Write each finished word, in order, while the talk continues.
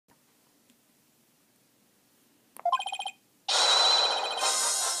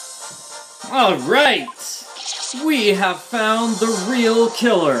Alright! We have found the real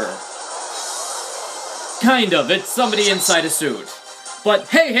killer. Kind of, it's somebody inside a suit. But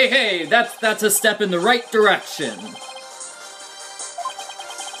hey, that's a step in the right direction.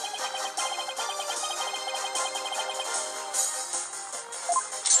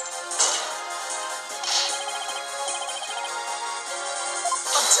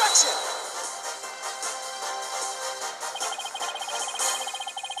 Objection!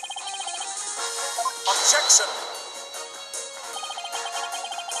 Objection!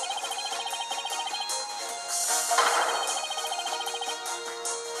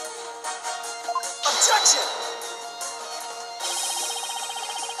 Objection!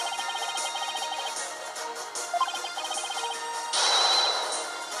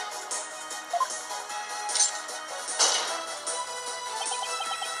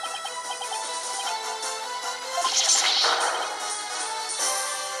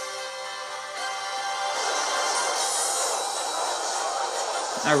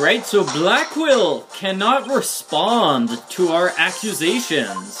 Alright, so Blackquill cannot respond to our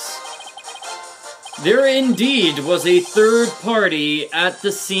accusations. There indeed was a third party at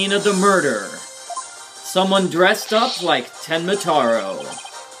the scene of the murder. Someone dressed up like Tenma Taro.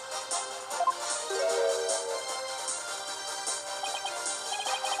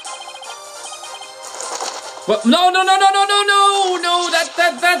 What? No,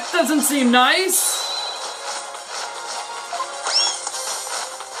 that doesn't seem nice.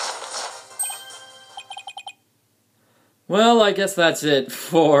 Well, I guess that's it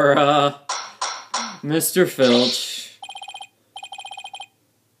for, Mr. Filch.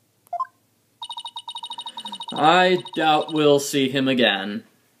 I doubt we'll see him again.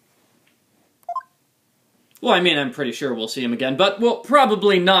 Well, I mean, I'm pretty sure we'll see him again, but we'll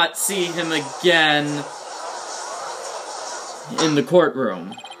probably not see him again in the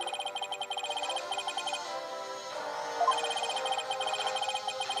courtroom.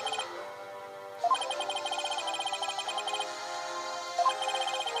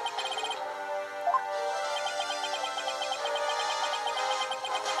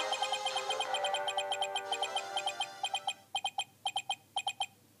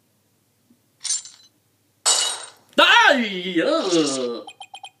 Ugh.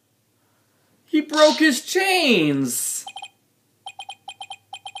 He broke his chains.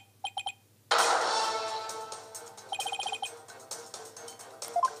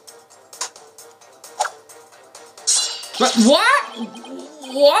 But what?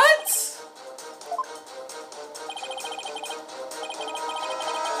 What?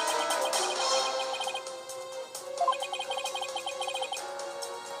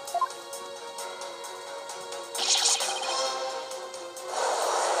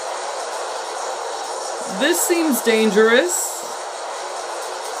 This seems dangerous.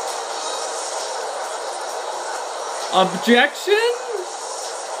 Objection?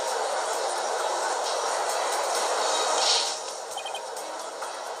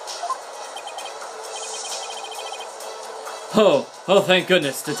 Oh, thank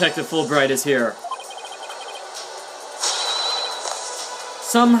goodness, Detective Fulbright is here.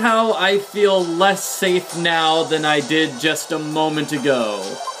 Somehow I feel less safe now than I did just a moment ago.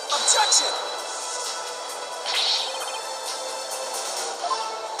 Objection!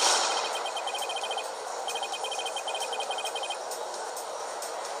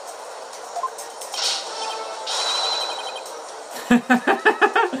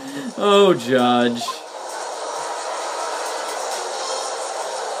 Oh, Judge.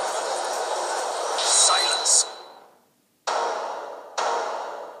 Silence.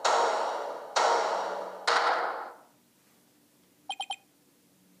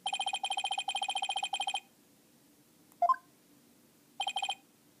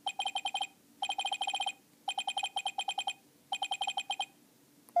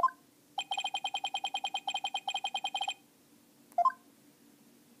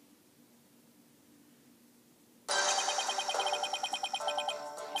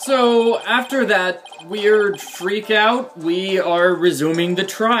 So, after that weird freak out, we are resuming the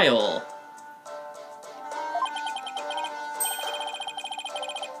trial.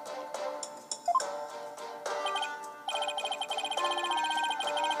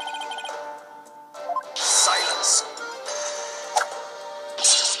 Silence.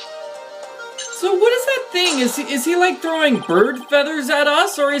 So what is that thing? Is he like throwing bird feathers at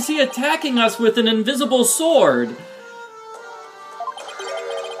us, or is he attacking us with an invisible sword?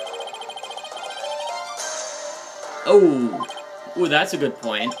 Oh, ooh, that's a good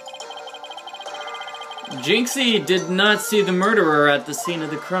point. Jinxie did not see the murderer at the scene of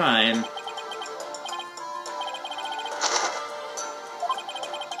the crime.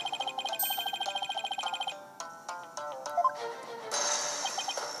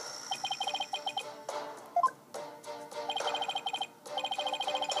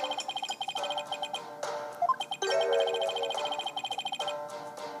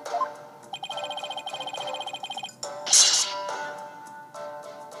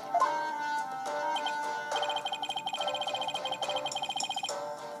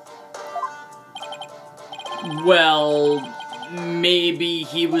 Well, maybe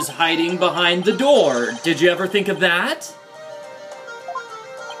he was hiding behind the door. Did you ever think of that?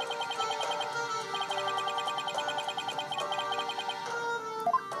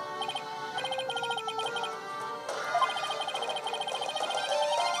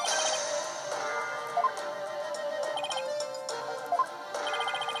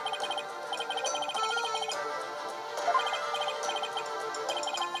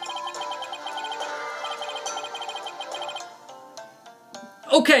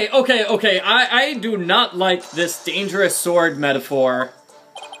 Okay. I do not like this dangerous sword metaphor.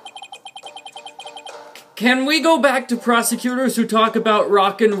 Can we go back to prosecutors who talk about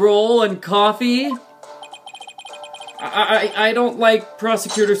rock and roll and coffee? I don't like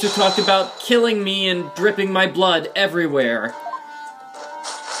prosecutors who talk about killing me and dripping my blood everywhere.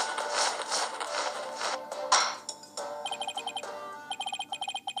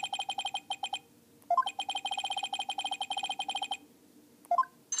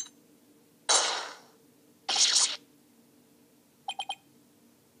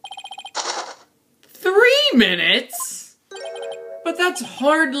 Minutes? But that's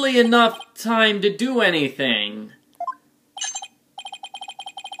hardly enough time to do anything.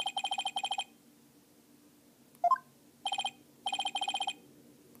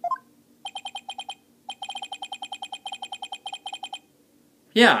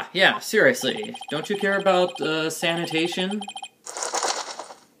 Yeah, seriously. Don't you care about sanitation?